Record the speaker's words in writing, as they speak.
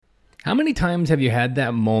How many times have you had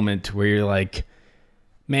that moment where you're like,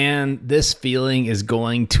 man, this feeling is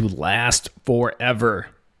going to last forever?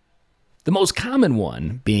 The most common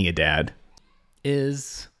one, being a dad,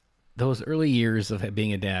 is those early years of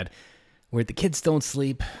being a dad where the kids don't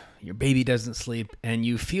sleep, your baby doesn't sleep, and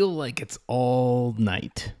you feel like it's all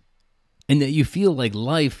night. And that you feel like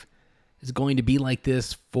life is going to be like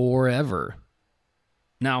this forever.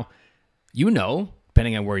 Now,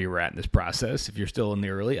 depending on where you're at in this process, if you're still in the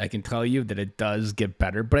early, I can tell you that it does get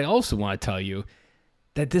better. But I also want to tell you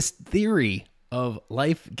that this theory of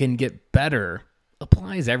life can get better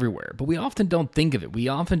applies everywhere. But we often don't think of it. We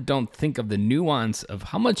often don't think of the nuance of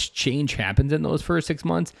how much change happens in those first 6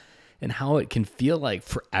 months and how it can feel like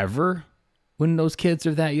forever when those kids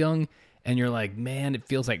are that young. And you're like, man, it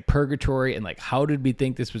feels like purgatory. And like, how did we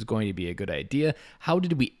think this was going to be a good idea? How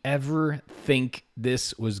did we ever think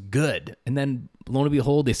this was good? And then lo and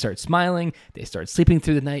behold, they start smiling, they start sleeping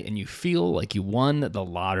through the night, and you feel like you won the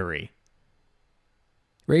lottery.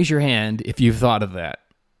 Raise your hand if you've thought of that.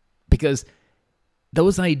 Because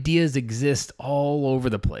those ideas exist all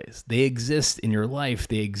over the place. They exist in your life.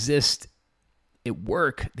 They exist at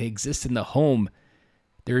work. They exist in the home.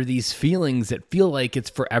 There are these feelings that feel like it's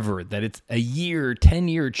forever, that it's a year,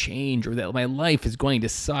 10-year change, or that my life is going to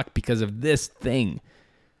suck because of this thing.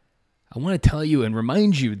 I want to tell you and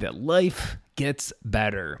remind you that life gets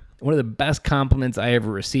better. One of the best compliments I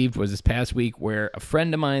ever received was this past week where a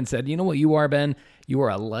friend of mine said, you know what you are, Ben? You are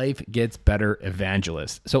a life gets better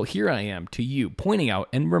evangelist. So here I am to you, pointing out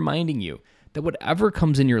and reminding you that whatever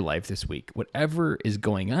comes in your life this week, whatever is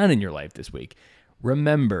going on in your life this week,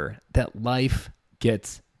 remember that life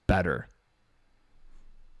gets better.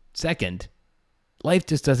 Second, life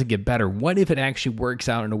just doesn't get better. What if it actually works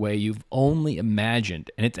out in a way you've only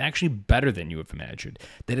imagined, and it's actually better than you have imagined,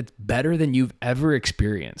 that it's better than you've ever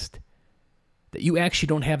experienced, that you actually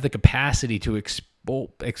don't have the capacity to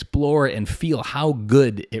explore and feel how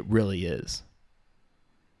good it really is?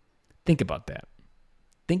 Think about that.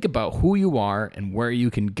 Think about who you are and where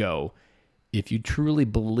you can go if you truly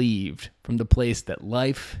believed from the place that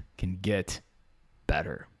life can get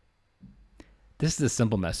better. This is a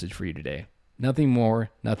simple message for you today. Nothing more,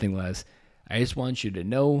 nothing less. I just want you to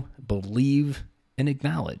know, believe, and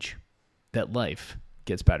acknowledge that life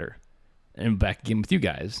gets better. And I'm back again with you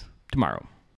guys tomorrow.